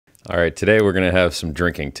All right, today we're going to have some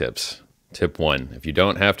drinking tips. Tip one, if you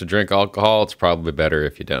don't have to drink alcohol, it's probably better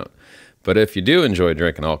if you don't. But if you do enjoy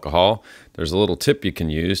drinking alcohol, there's a little tip you can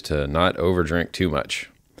use to not overdrink too much.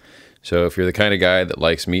 So if you're the kind of guy that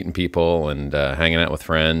likes meeting people and hanging out with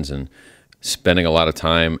friends and spending a lot of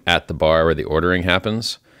time at the bar where the ordering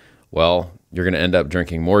happens, well, you're going to end up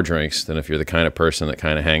drinking more drinks than if you're the kind of person that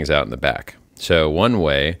kind of hangs out in the back. So one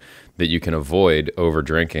way that you can avoid over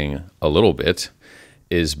drinking a little bit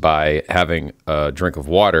is by having a drink of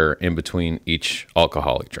water in between each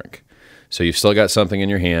alcoholic drink. So you've still got something in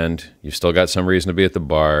your hand, you've still got some reason to be at the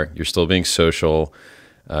bar, you're still being social,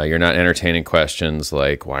 you're not entertaining questions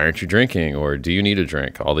like, why aren't you drinking? Or do you need a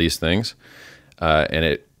drink? All these things.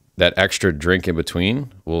 That extra drink in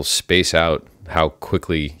between will space out how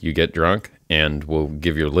quickly you get drunk and will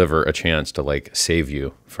give your liver a chance to save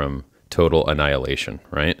you from total annihilation,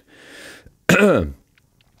 right?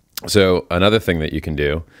 So another thing that you can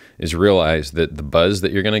do is realize that the buzz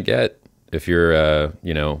that you're going to get, if you're a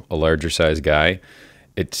larger size guy,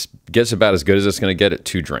 it gets about as good as it's going to get at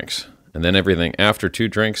 2 drinks. And then everything after 2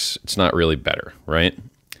 drinks, it's not really better, right?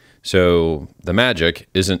 So the magic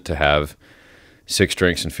isn't to have 6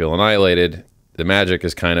 drinks and feel annihilated. The magic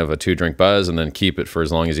is kind of a 2-drink buzz and then keep it for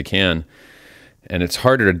as long as you can. And it's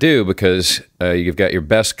harder to do because you've got your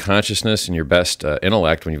best consciousness and your best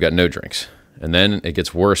intellect when you've got no drinks. And then it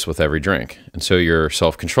gets worse with every drink. And so your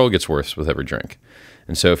self-control gets worse with every drink.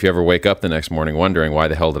 And so if you ever wake up the next morning wondering, why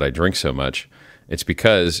the hell did I drink so much? It's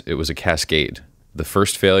because it was a cascade. The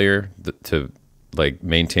first failure to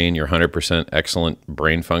maintain your 100% excellent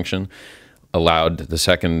brain function allowed the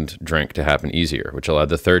second drink to happen easier, which allowed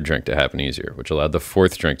the third drink to happen easier, which allowed the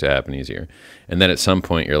fourth drink to happen easier. And then at some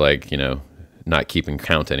point you're not keeping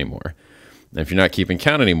count anymore. And if you're not keeping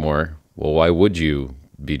count anymore, well, why would you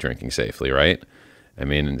be drinking safely, right? I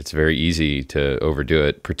mean, it's very easy to overdo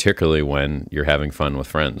it, particularly when you're having fun with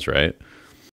friends, right?